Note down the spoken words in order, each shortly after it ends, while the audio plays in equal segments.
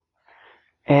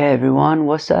Hey everyone,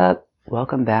 what's up?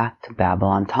 Welcome back to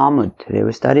Babylon Talmud. Today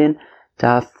we're studying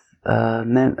Daf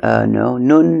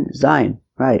Nun Zayin,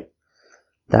 right?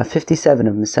 Daf 57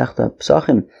 of Masechta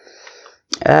Pesachim.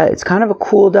 It's kind of a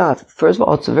cool daf. First of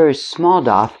all, it's a very small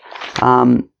daf,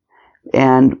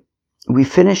 and we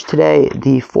finished today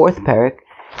the fourth parak,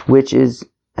 which is,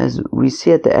 as we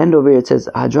see at the end over here, it says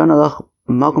Hadran alach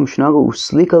Malkum Shnagu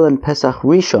Uslikal and Pesach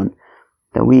Rishon.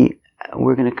 That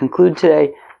we're going to conclude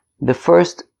today the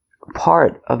first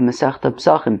part of Masechta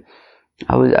Pesachim.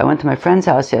 I went to my friend's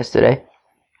house yesterday,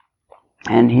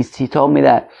 and he told me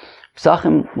that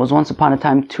Pesachim was once upon a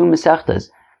time two Masechtas,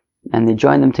 and they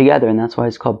joined them together, and that's why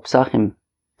it's called Pesachim,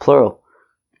 plural,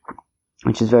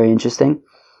 which is very interesting.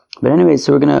 But anyway,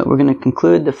 so we're gonna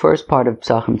conclude the first part of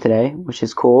Pesachim today, which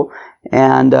is cool,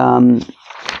 and Nun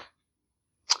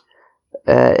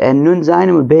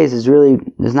Zayin with Beis is really,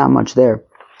 there's not much there.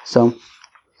 So,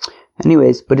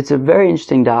 anyways, but it's a very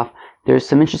interesting daf. There's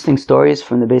some interesting stories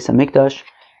from the Beis HaMikdash,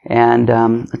 and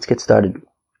let's get started.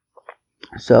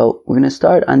 So, we're going to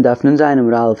start on Daf Nun Zayin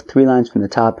Amud Aleph, 3 lines from the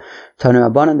top. Tanu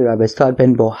Rabbanan, the rabbis taught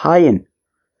Ben Bohayin.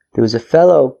 There was a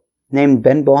fellow named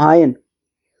Ben Bohayin,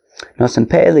 Nosan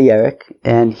Peah Liyerek,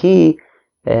 and he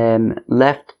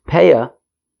left Peah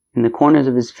in the corners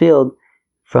of his field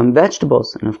from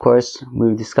vegetables. And of course, we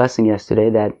were discussing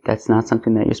yesterday that that's not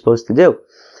something that you're supposed to do.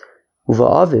 Uva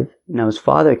Aviv, now his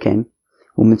father came,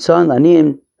 Umitzon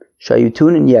Lanim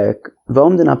Shayutun and Yerek,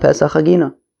 Vomden Pesach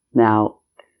Hagina. Now,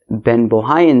 Ben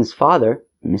Bohayin's father,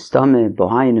 Mistame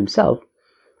Bohayin himself,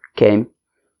 came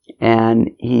and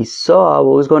he saw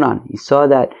what was going on. He saw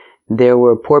that there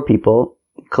were poor people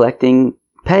collecting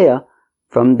Peah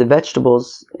from the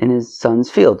vegetables in his son's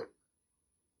field.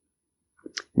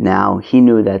 Now, he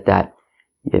knew that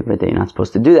you're not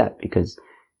supposed to do that, because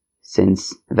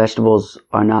since vegetables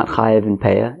are not chayev in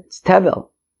Peah, it's tevel,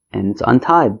 and it's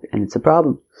untied, and it's a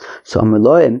problem. So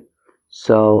Amrloim,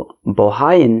 so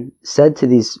Bohayin said to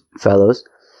these fellows,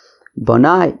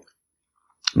 Bonai,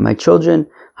 my children,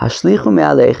 hashlichu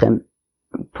me'aleichem,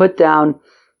 put down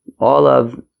all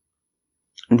of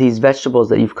these vegetables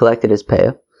that you've collected as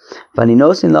Peah,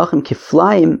 vaninosin lachem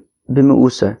kiflayim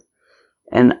b'me'user,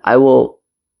 and I will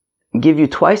give you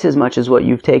twice as much as what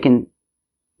you've taken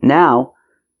now.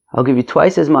 I'll give you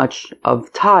twice as much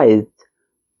of tithed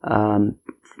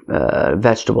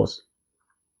vegetables.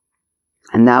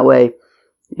 And that way,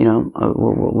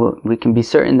 we can be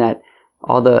certain that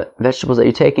all the vegetables that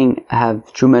you're taking have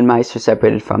truma and meiser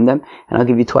separated from them, and I'll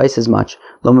give you twice as much.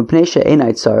 It's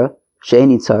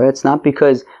not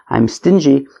because I'm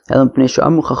stingy, but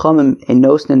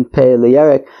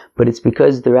it's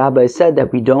because the rabbi said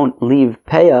that we don't leave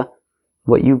Peah,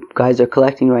 what you guys are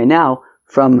collecting right now,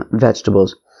 from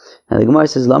vegetables. Now the Gemara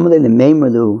says,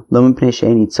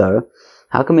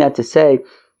 how come we have to say,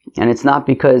 and it's not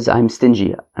because I'm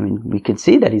stingy? I mean, we could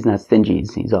see that he's not stingy.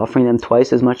 He's offering them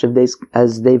twice as much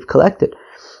as they've collected.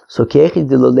 So,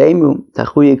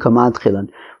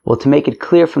 well, to make it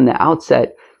clear from the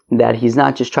outset that he's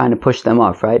not just trying to push them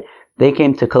off, right? They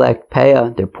came to collect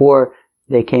Peah, they're poor.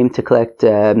 They came to collect,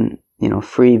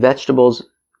 free vegetables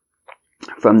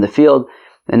from the field.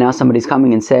 And now somebody's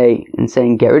coming and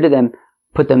saying, get rid of them,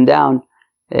 put them down.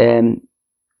 They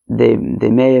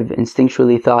may have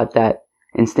instinctively thought that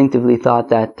he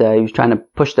was trying to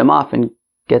push them off and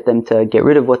get them to get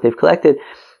rid of what they've collected.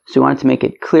 So he wanted to make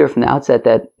it clear from the outset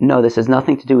that no, this has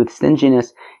nothing to do with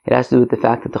stinginess. It has to do with the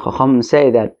fact that the Chachamim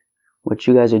say that what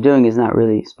you guys are doing is not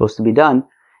really supposed to be done,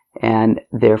 and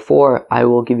therefore I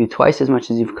will give you twice as much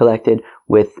as you've collected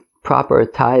with proper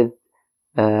tithe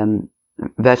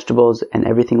vegetables, and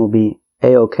everything will be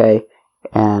a-okay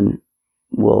and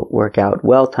will work out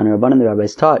well. Tanu Rabbanan, the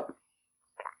rabbis taught.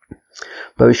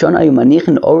 So this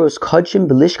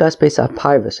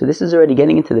is already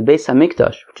getting into the Beis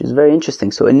HaMikdash, which is very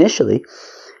interesting. So initially,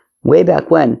 way back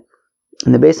when,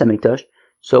 in the Beis HaMikdash,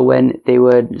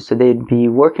 they'd be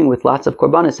working with lots of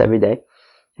korbanos every day,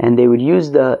 and they would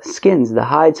use the skins, the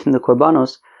hides from the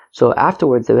korbanos. So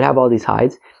afterwards, they would have all these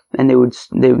hides, and they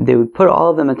would put all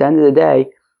of them at the end of the day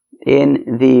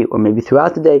or maybe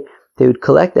throughout the day, they would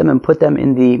collect them and put them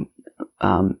in the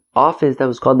office that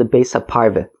was called the Beis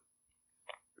HaParveh.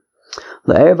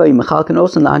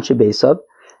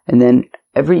 And then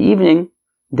every evening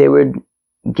they would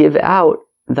give out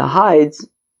the hides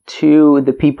to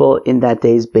the people in that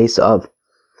day's Beis Av.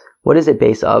 What is a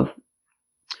Beis Av?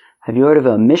 Have you heard of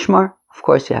a mishmar? Of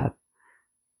course you have.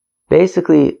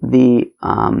 Basically, the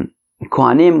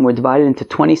Kohanim were divided into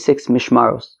 26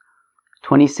 mishmaros.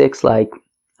 26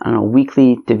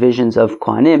 weekly divisions of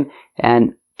Kohanim,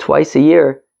 and twice a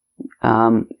year,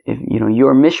 if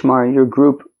your mishmar, your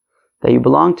group that you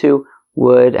belong to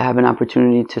would have an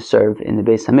opportunity to serve in the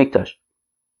Beis Hamikdash.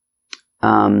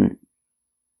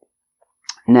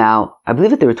 Now, I believe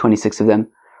that there were 26 of them,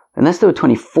 unless there were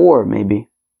 24 maybe.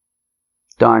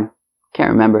 Darn,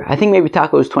 can't remember. I think maybe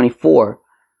Taka was 24,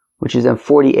 which is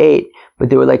 48, but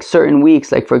there were like certain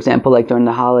weeks, like for example, like during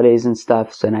the holidays and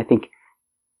stuff, so, and I think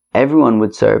everyone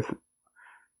would serve.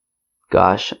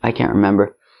 Gosh, I can't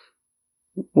remember.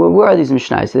 Where are these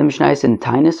Mishnayos? Are they Mishnayos in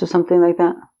Tainus or something like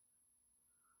that?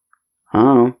 I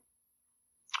don't know.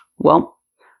 Well,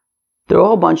 there are a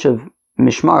whole bunch of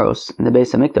Mishmaros in the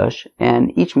Beis Hamikdash,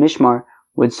 and each Mishmar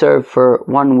would serve for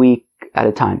 1 week at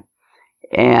a time.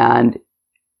 And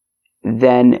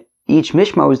then each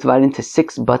Mishmar was divided into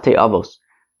 6 Batei Avos,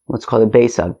 what's called a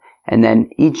Beis Av. And then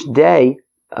each day,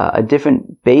 a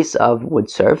different Beis Av would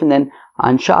serve, and then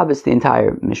on Shabbos, the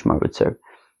entire Mishmar would serve.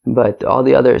 But all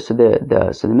the others, so the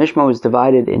Mishmar was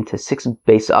divided into 6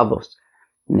 Beis Avos.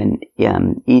 And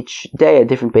then each day a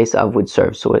different Beis Av would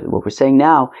serve. So what we're saying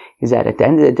now is that at the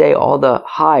end of the day, all the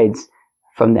hides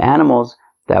from the animals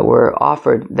that were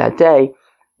offered that day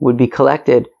would be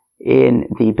collected in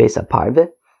the Beis Av Parveh.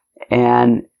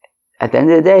 And at the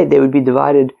end of the day, they would be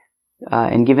divided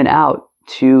and given out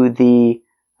to the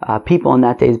people in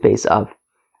that day's Beis Av.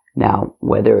 Now,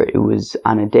 whether it was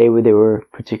on a day where there were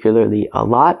particularly a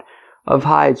lot of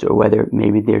hides, or whether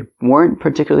maybe there weren't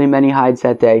particularly many hides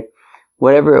that day,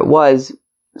 whatever it was,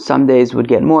 some days would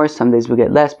get more, some days would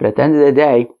get less, but at the end of the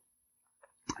day,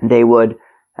 they would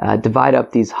divide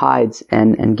up these hides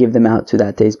and give them out to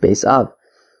that day's Beis Av.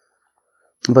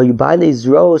 What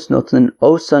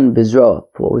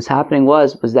was happening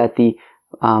was that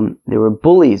there were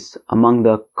bullies among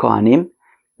the Kohanim,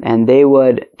 and they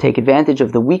would take advantage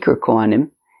of the weaker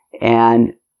Kohanim,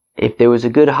 and if there was a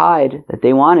good hide that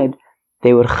they wanted,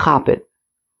 they would chop it.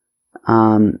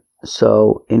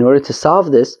 So in order to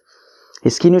solve this, so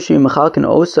they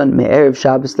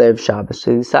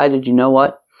decided, you know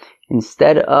what?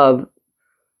 Instead of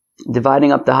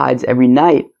dividing up the hides every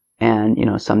night, and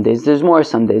some days there's more,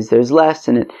 some days there's less,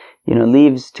 and it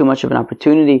leaves too much of an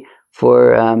opportunity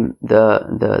for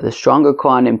the stronger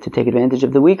Kohanim to take advantage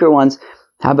of the weaker ones.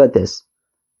 How about this?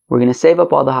 We're going to save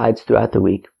up all the hides throughout the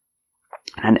week.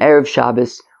 On Erev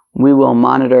Shabbos, we will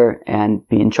monitor and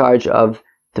be in charge of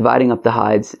dividing up the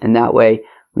hides, and that way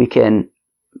we can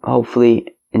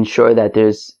hopefully ensure that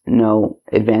there's no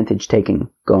advantage taking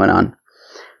going on.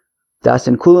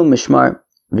 Dasan kulum mishmar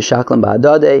v'shaklam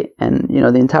ba'adade, and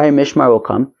the entire mishmar will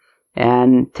come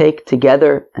and take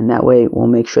together, and that way we'll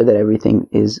make sure that everything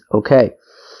is okay.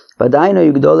 But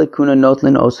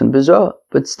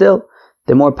still,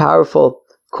 the more powerful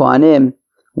Kohanim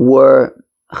were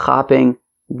chopping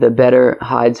the better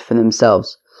hides for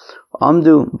themselves. So all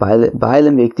the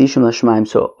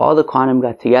Kohanim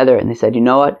got together and they said, you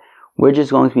know what? We're just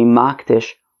going to be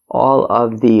makdish all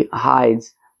of the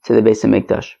hides to the Beis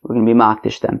Hamikdash. We're going to be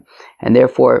makdish them. And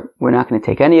therefore, we're not going to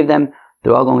take any of them.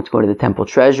 They're all going to go to the temple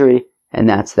treasury, and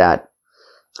that's that.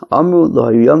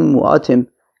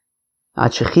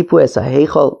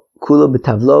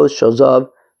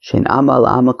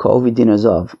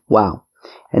 Wow.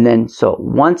 And then, so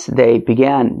once they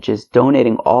began just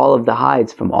donating all of the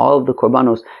hides from all of the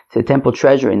korbanos to the temple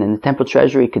treasury, and then the temple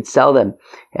treasury could sell them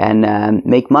and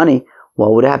make money,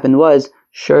 well, what happened was,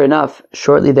 sure enough,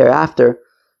 shortly thereafter,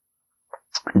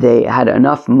 they had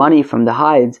enough money from the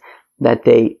hides that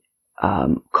they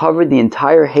covered the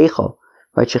entire heichal.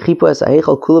 Right?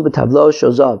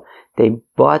 They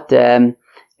bought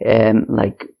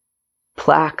like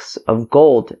plaques of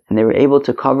gold, and they were able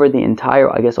to cover the entire,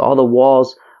 all the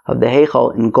walls of the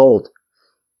heichal in gold.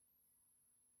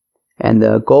 And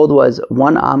the gold was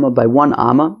 1 amma by 1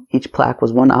 amma. Each plaque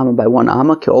was 1 amma by 1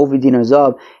 amma, ke'ovi dinar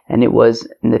zav, and it was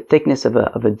in the thickness of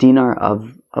a dinar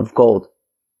of gold.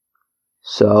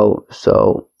 So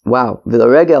wow,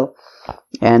 v'laregel,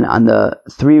 and on the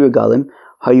 3 regalim,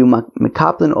 hayu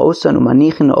mekaplin osan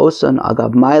umanichin osan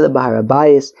agav maila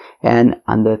b'harabayis, and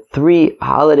on the 3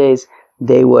 holidays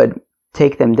they would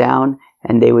take them down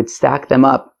and they would stack them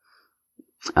up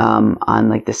on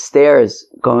like the stairs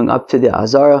going up to the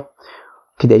Azara,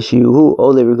 so that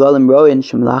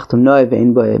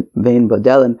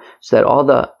all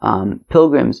the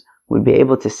pilgrims would be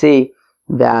able to see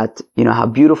that, how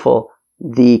beautiful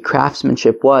the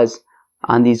craftsmanship was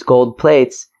on these gold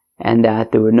plates, and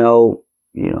that there were no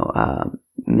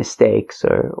mistakes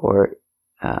or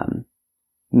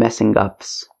messing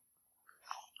ups.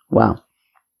 Wow.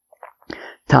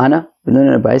 Tana,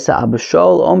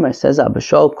 Abashol Omer, says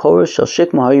Abashol, Korah shel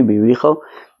Shikma hayu b'Yericho.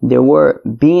 There were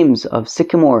beams of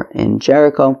sycamore in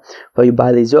Jericho,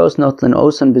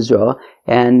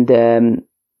 and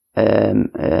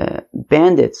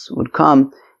bandits would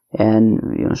come,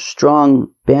 and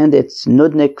strong bandits,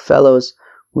 nudnik fellows,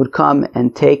 would come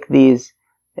and take these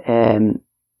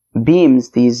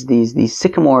beams, these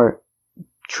sycamore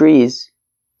trees,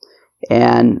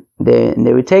 and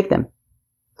they would take them.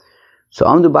 So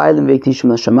Amdu Bailim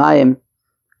Veiktishum Lashamayim,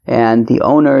 and the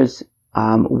owners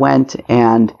went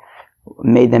and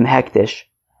made them hektish,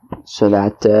 so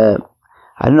that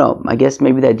I don't know. I guess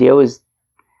maybe the idea was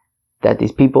that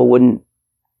these people wouldn't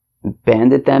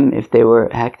bandit them if they were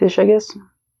hektish, I guess,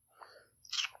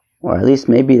 or at least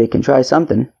maybe they can try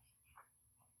something.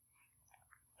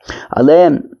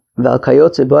 Aleim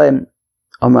v'alkayotze boim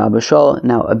Amar Abba Shaul.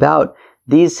 Now about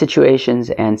these situations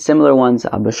and similar ones,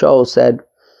 Abba Shaul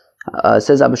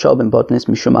says Abba Shaul ben Botnis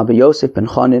Mishum Abba Yosef ben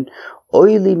Chonin,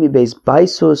 Oili mi beis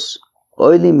Baisus,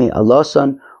 Oili mi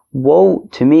Alasan. Woe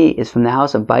to me is from the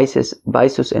house of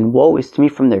Baisus, and woe is to me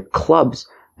from their clubs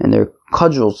and their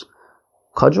cudgels.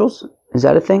 Cudgels? Is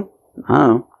that a thing? I don't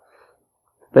know.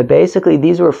 But basically,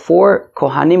 these were 4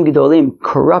 Kohanim Gedolim,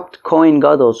 corrupt Kohen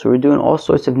Gadol, who were doing all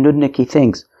sorts of nudniki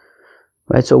things.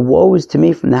 Right? So woe is to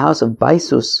me from the house of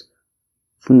Baisus,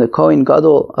 from the Kohen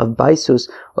Gadol of Baisus,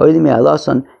 Oili mi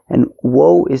Alasan, and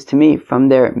woe is to me from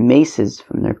their maces,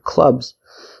 from their clubs.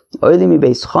 Oili mi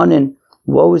beis Chonin,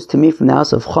 woe is to me from the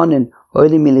house of Chonin,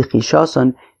 Oili mi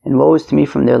lichishasan, and woe is to me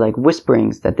from their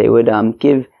whisperings that they would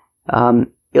give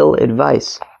ill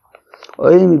advice.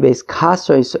 Oili mi beis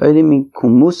Kasros, Oili mi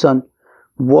kumusan,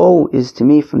 woe is to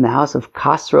me from the house of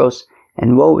Kasros,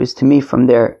 and woe is to me from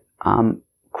their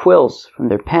quills, from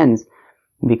their pens,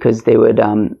 because they would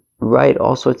write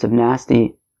all sorts of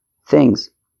nasty things.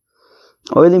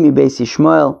 Oili mi beis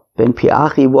Yishmael ben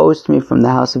Piachi, woe is to me from the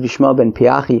house of Yishmael ben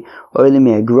Piachi. Oili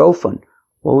mi agrofon,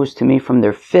 woe is to me from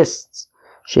their fists.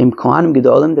 Shem Kohanim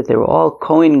Gedolim, that they were all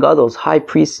Kohen Gadol's high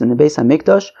priests in the Beis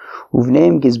HaMikdash.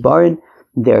 Uvneim Gizbarin,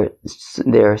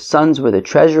 their sons were the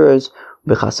treasurers.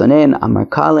 B'chasanen Amar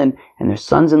Kalin, and their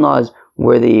sons-in-laws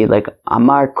were the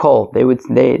Amar Kol. They were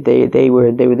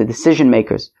the decision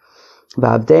makers.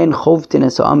 V'avdein Chovtin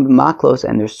Esa'am B'maklos,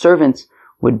 and their servants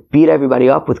would beat everybody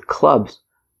up with clubs.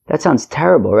 That sounds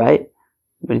terrible, right?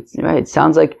 But it's right. It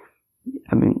sounds like,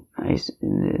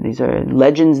 these are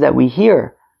legends that we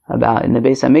hear about in the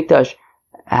Beis HaMikdash,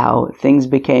 how things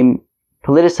became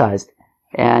politicized,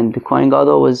 and the Kohen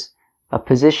Gadol was a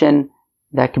position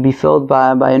that could be filled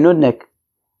by a nudnik.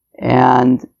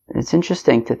 And it's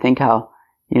interesting to think how,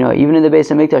 even in the Beis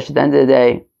HaMikdash, at the end of the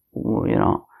day,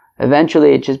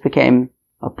 eventually it just became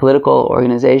a political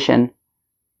organization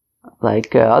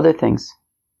like other things.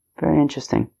 Very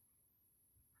interesting.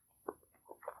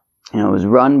 It was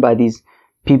run by these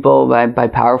people, by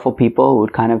powerful people who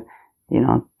would kind of,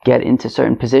 get into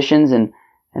certain positions and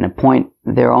appoint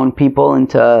their own people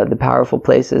into the powerful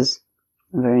places.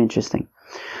 Very interesting.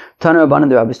 There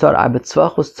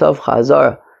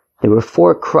were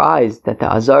 4 cries that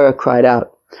the Azara cried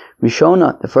out.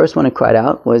 Rishona, the first one it cried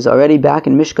out, was already back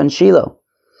in Mishkan Shiloh.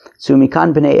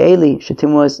 Sumikan b'nei Eli,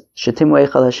 shetim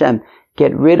eichel Hashem.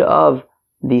 Get rid of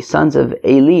the sons of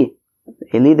Eli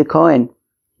the Kohen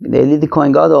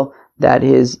Gadol, that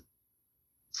his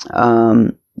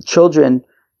children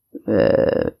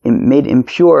made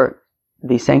impure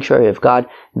the sanctuary of God.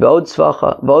 V'od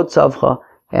tzavcha,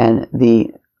 and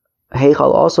the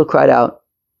Heichal also cried out,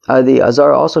 the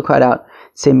Azara also cried out,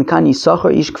 Semikan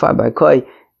Yisachar ish kfar bar koi,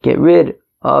 get rid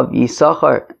of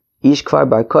Yisachar ish kfar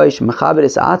bar koi, shemechaber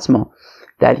es atzmo,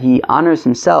 that he honors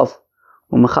himself,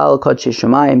 umechal kodesh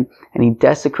shemayim, and he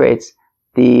desecrates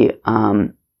the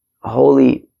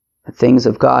holy things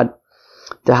of God.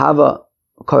 Tahava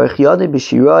korech yodei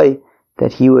b'shiroi,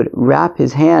 that he would wrap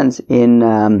his hands in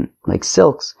like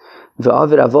silks,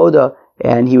 ve'avid avoda,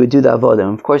 and he would do the avoda.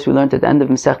 And of course, we learned at the end of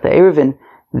Masechta Eruvin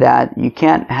that you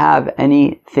can't have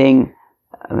any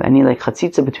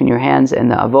chatzitza between your hands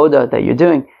and the avoda that you're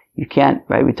doing. You can't,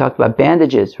 right? We talked about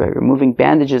bandages, right? Removing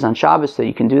bandages on Shabbos so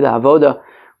you can do the avoda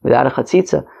without a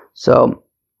chatzitza. So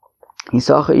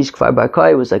Yisachar ish kfar bar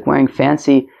koi was like wearing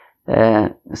fancy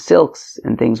silks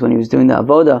and things when he was doing the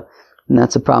avoda, and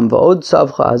that's a problem. V'od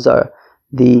savcha Azara,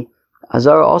 the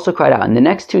Azara also cried out, and the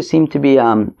next 2 seem to be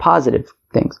positive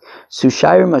things.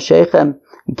 Sushayir Mashechem,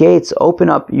 gates, open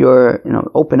up.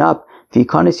 V'yikonis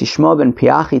Yishmael ben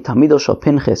Piachi Talmido shel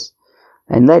Pinchas,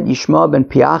 and let Yishmael ben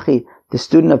Piachi, the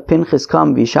student of Pinchas,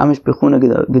 come v'yishamish b'chuna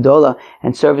gedola,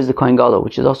 and serve as the Kohen Gadol,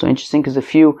 which is also interesting because a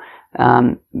few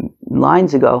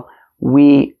lines ago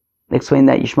we explained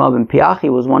that Yishmael ben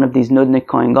Piachi was one of these nudnik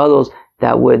Kohen Gadols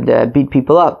that would beat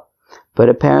people up, but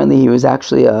apparently he was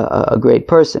actually a great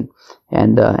person,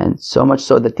 and so much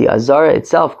so that the Azara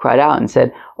itself cried out and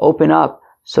said, "Open up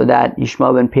so that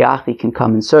Yishmael ben Piachli can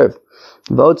come and serve.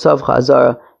 Votzav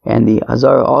Chazara, and the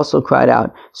Azara also cried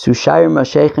out, Sushayir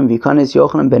Mashechem Vikanis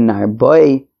Yochanan ben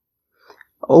Narboi,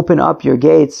 open up your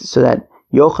gates so that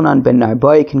Yochanan ben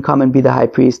Narboi can come and be the high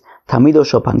priest. Tamido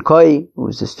Shel Pankoi, who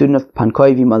was a student of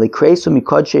Pankoi, V'mali Kresu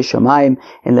Mikodshei Shamayim,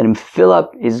 and let him fill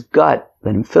up his gut,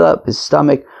 let him fill up his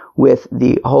stomach with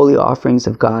the holy offerings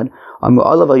of God. Amru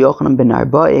Olav Yochanan ben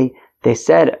Narboi, they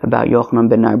said about Yochanan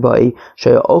ben Narboi,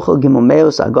 Shaya Ochel Gimel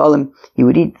Meos Agalim, he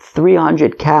would eat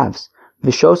 300 calves.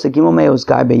 Vishosa Gimel Meos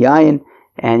Gai Beyayin,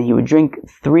 and he would drink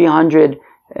 300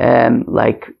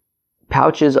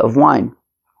 pouches of wine.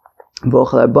 Then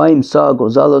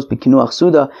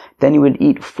he would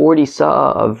eat 40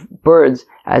 sa'ah of birds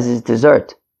as his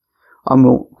dessert. And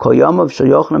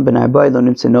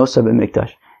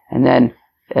then,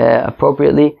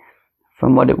 appropriately,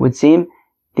 from what it would seem,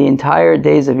 the entire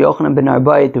days of Yochanan ben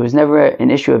Narboi, there was never an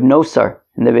issue of nosar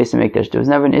in the Beis HaMikdash. There was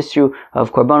never an issue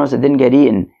of korbanos that didn't get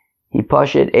eaten. He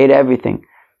pashut, ate everything.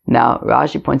 Now,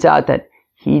 Rashi points out that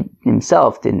he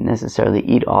himself didn't necessarily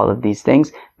eat all of these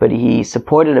things, but he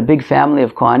supported a big family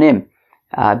of Kohanim,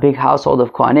 a big household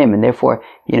of Kohanim, and therefore,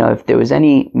 if there was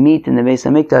any meat in the Beis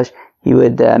HaMikdash, he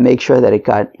would make sure that it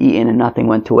got eaten and nothing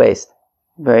went to waste.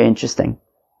 Very interesting.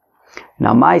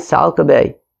 Now, my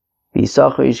Salkabe,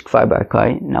 Yisachar Ish Kfar Bar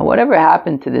Kai. Now, whatever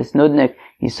happened to this Nudnik,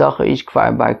 Yisachar Ish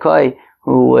Kfar Bar Kai,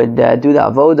 who would do the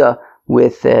avoda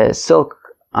with silk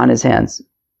on his hands?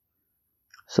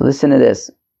 So listen to this.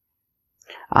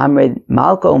 Amred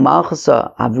Malko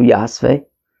Malchasa Avu Yasve.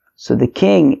 So the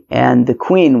king and the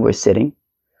queen were sitting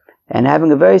and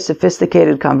having a very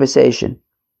sophisticated conversation.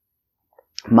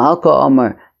 Malko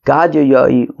Amar Gad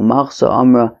Yoyi Umalchasa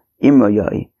Amra Imro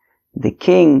Yoyi. The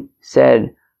king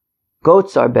said,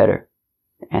 goats are better.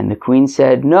 And the queen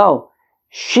said, no,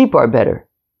 sheep are better.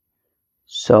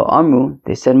 So Amru,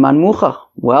 they said, Man Muchach.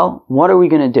 Well, what are we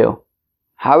going to do?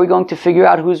 How are we going to figure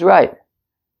out who's right?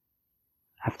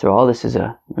 After all, this is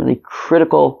a really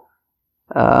critical,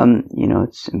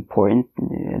 it's important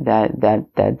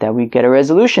that we get a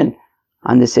resolution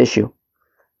on this issue.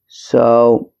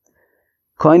 So,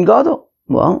 Kohen Gadol.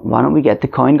 Well, why don't we get the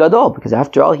Kohen Gadol? Because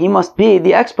after all, he must be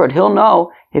the expert. He'll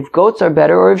know if goats are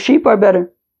better or if sheep are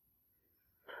better.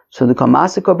 So the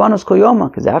Kamasa Korbanos Koyoma,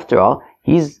 because after all,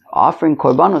 he's offering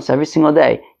Korbanos every single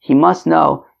day. He must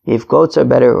know if goats are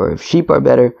better or if sheep are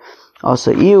better.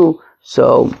 Also, Iu.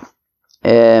 So, who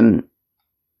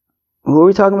are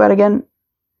we talking about again?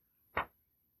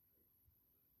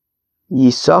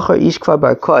 Yisachar Ish Kfar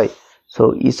Bar Koi.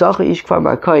 So Yisachar Ish Kfar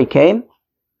Bar Koi came,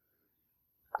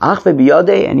 Achve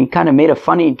Biyodei, and he kind of made a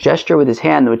funny gesture with his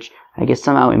hand, which I guess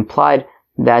somehow implied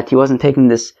that he wasn't taking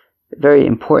this very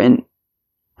important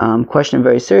question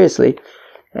very seriously.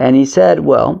 And he said,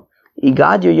 well,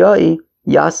 Igad Yoyoi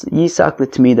Yas Yisak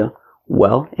L'Tmida.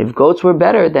 Well, if goats were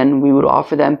better, then we would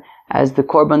offer them as the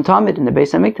Korban Tamid in the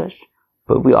Beis HaMikdash.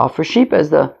 But we offer sheep as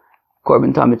the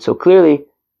Korban Tamid. So clearly,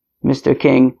 Mr.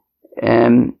 King,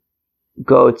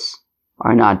 goats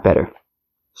are not better.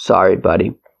 Sorry,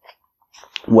 buddy.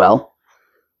 Well,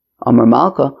 Amar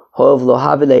Malka, Ho'ov lo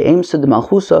havile eimsud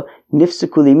malchusa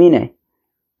nifsiku limine.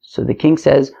 So the king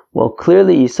says, well,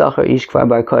 clearly, Yisachar Ish Kfar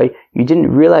Bar Koi, you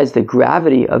didn't realize the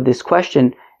gravity of this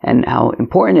question and how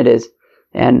important it is.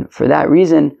 And for that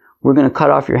reason, we're going to cut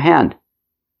off your hand.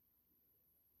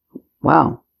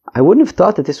 Wow. I wouldn't have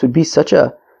thought that this would be such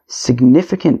a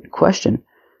significant question.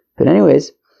 But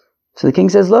anyways, so the king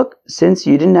says, look, since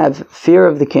you didn't have fear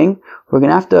of the king, we're going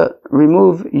to have to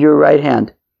remove your right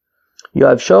hand.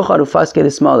 Yoav shochad ufaske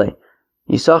l'smole.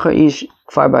 Yisachar Ish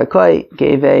Kfar Bar Koi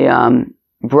gave a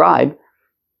bribe,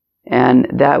 and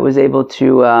that was able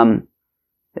to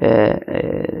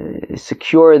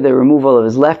secure the removal of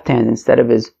his left hand instead of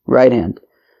his right hand.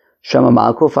 Shama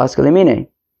malko ufaske limine.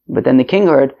 But then the king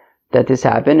heard that this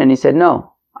happened, and he said,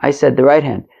 no, I said the right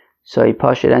hand. So he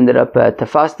pashut ended up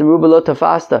tafasta rubelo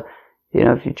tafasta.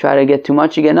 If you try to get too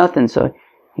much, you get nothing. So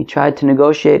he tried to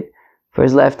negotiate for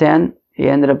his left hand. He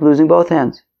ended up losing both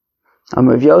hands.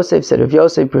 Rav Yosef said, Rav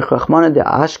Yosef Brichachmana de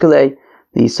Ashkelei,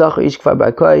 the Yisachar Ish Kfar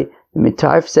Bar Koi, the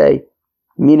Mitarfse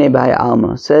Mine B'Hai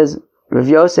Alma. Says Rav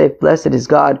Yosef, blessed is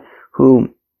God, who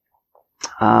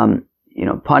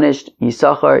punished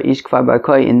Yisachar Ish Kfar Bar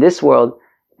Koi in this world,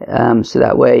 so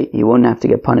that way he won't have to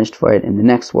get punished for it in the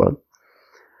next world.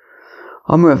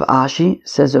 Amr of Ashi,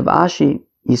 says of Ashi,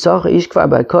 Yisachar Ish Kfar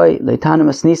Bar Koi Leitana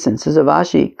Masnisan. Says of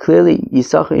Ashi, clearly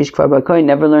Yisachar Ish Kfar Bar Koi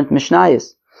never learned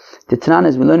Mishnayos. The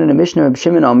Tananas, we learn in the Mishnah of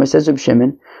Shimon Omer, says Reb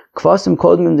Shimon, Kvasim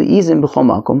Kodmim Le'izim B'chol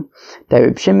Makom, that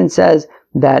Reb Shimon says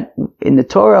that in the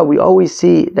Torah we always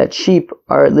see that sheep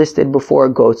are listed before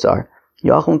goats are.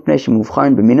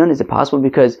 Is it possible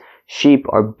because sheep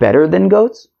are better than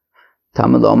goats?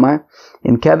 Talmud Omar,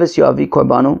 Im keves yavi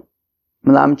korbanu,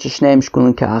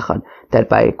 that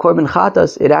by korban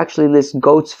chatas it actually lists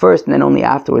goats first, and then only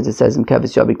afterwards it says Im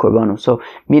keves yavi korbanu. So,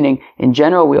 meaning in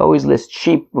general we always list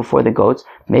sheep before the goats.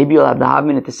 Maybe you'll have the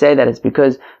Havminah to say that it's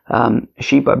because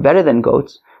sheep are better than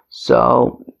goats.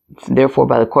 So, therefore,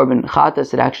 by the korban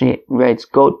chatas, it actually writes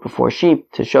goat before sheep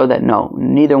to show that no,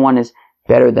 neither one is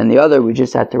better than the other. We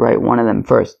just had to write one of them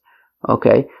first.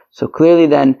 Okay, so clearly,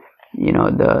 then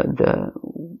by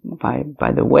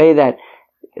the way that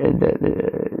the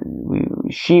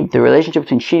relationship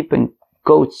between sheep and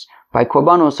goats by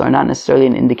korbanos are not necessarily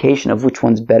an indication of which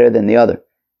one's better than the other.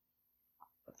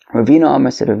 Ravina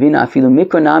Amar said, Ravina afilu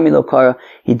mikra nami lo kara.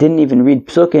 He didn't even read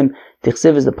psukim.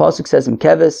 Tichsiv, as the pasuk says, im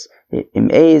keves, im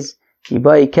eis,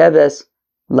 ibai keves,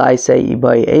 laise,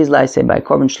 ibai eis, laise. By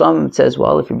korban shlamim, it says,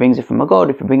 well, if he brings it from a goat,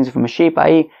 if he brings it from a sheep,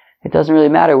 i.e., it doesn't really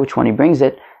matter which one he brings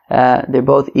it. They're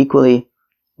both equally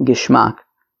gishmak.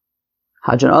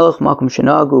 Hajan alach makum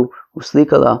shenagu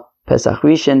uslikala pesach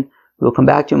rishon. We'll come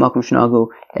back to you makum shenagu,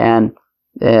 and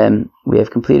we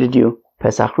have completed you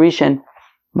pesach rishon.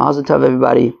 Mazel tov,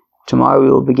 everybody. Tomorrow we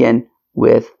will begin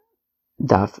with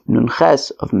Daf Nun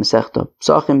Ches of Masechta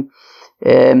Psachim.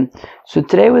 So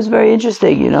today was very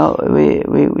interesting.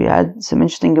 We had some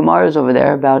interesting Gemaras over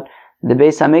there about the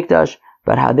Beis Hamikdash,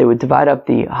 about how they would divide up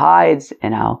the hides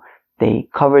and how they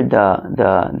covered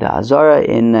the Azara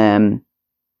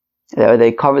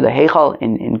they covered the Heichal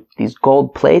in these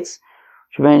gold plates,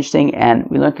 which was very interesting. And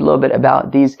we learned a little bit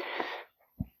about these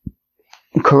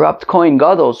corrupt Kohen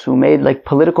Gadol who made like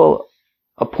political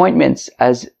appointments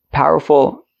as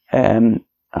powerful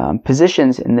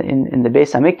positions in the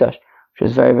Beis Hamikdash, which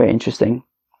was very, very interesting.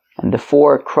 And the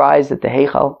 4 cries that the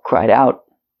Heichal cried out,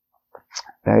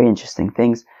 very interesting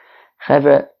things.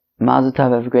 Chevre, Mazel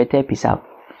Tov, have a great day, peace out.